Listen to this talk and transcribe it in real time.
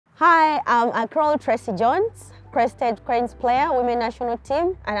Hi, I'm a Tracy Jones, crested cranes player, women national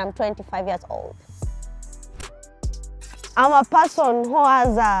team, and I'm 25 years old. I'm a person who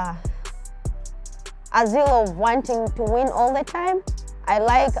has a zeal of wanting to win all the time. I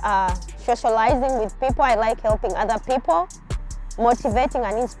like socializing with people. I like helping other people, motivating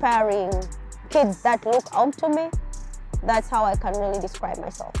and inspiring kids that look up to me. That's how I can really describe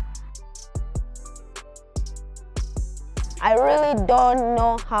myself. I really don't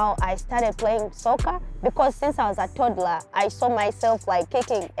know how I started playing soccer because since I was a toddler, I saw myself like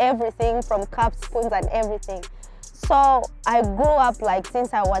kicking everything from cups, spoons and everything. So I grew up like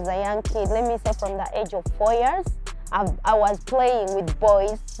since I was a young kid, let me say from the age of 4 years, I was playing with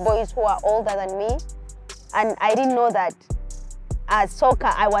boys who are older than me. And I didn't know that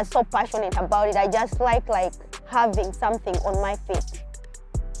soccer, I was so passionate about it. I just like having something on my feet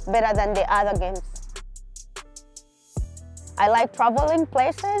better than the other games. I like traveling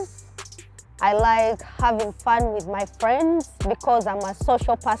places. I like having fun with my friends because I'm a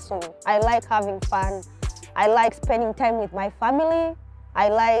social person. I like having fun. I like spending time with my family. I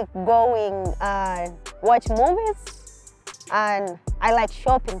like going and watch movies. And I like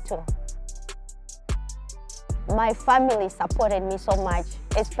shopping too. My family supported me so much,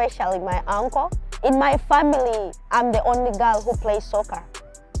 especially my uncle. In my family, I'm the only girl who plays soccer.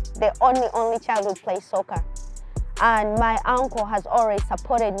 The only child who plays soccer. And my uncle has always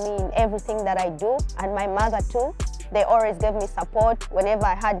supported me in everything that I do, and my mother too. They always gave me support whenever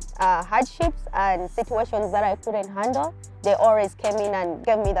I had hardships and situations that I couldn't handle. They always came in and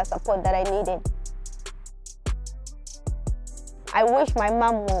gave me the support that I needed. I wish my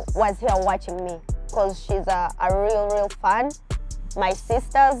mom was here watching me because she's a real fan. My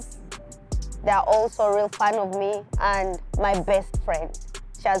sisters, they're also a real fan of me, and my best friend.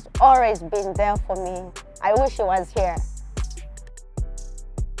 She has always been there for me. I wish she was here.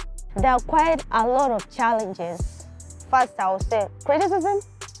 There are quite a lot of challenges. First, I would say criticism,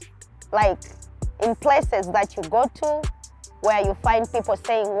 like in places that you go to where you find people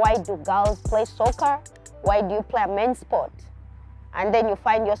saying, why do girls play soccer? Why do you play a men's sport? And then you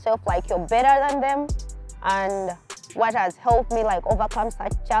find yourself like you're better than them. And what has helped me like overcome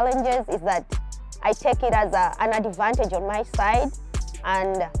such challenges is that I take it as an advantage on my side.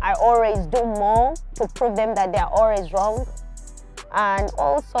 And I always do more to prove them that they're always wrong. And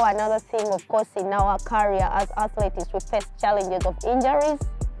also another thing, of course, in our career as athletes, we face challenges of injuries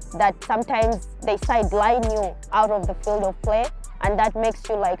that sometimes they sideline you out of the field of play. And that makes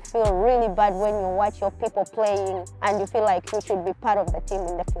you like feel really bad when you watch your people playing and you feel like you should be part of the team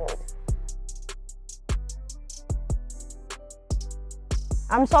in the field.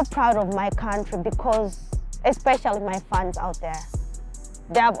 I'm so proud of my country because, especially my fans out there,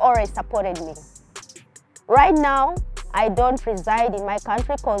 they have always supported me. Right now, I don't reside in my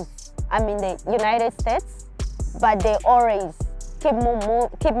country because I'm in the United States, but they always keep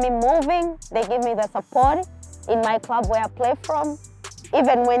me moving. They give me the support in my club where I play from.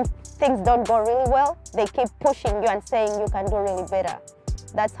 Even when things don't go really well, they keep pushing you and saying you can do really better.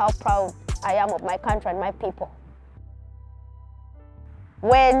 That's how proud I am of my country and my people.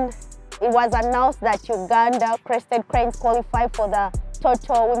 When it was announced that Uganda Crested Cranes qualified for the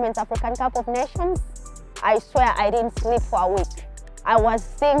Total Women's African Cup of Nations, I swear I didn't sleep for a week. I was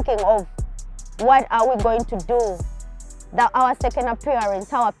thinking of what are we going to do? Our second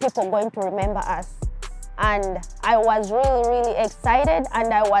appearance, how are people going to remember us? And I was really excited,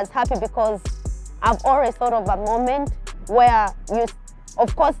 and I was happy because I've always thought of a moment where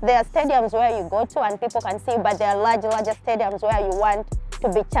of course there are stadiums where you go to and people can see, but there are larger stadiums where you want to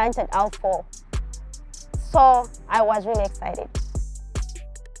be chanted out for. So I was really excited.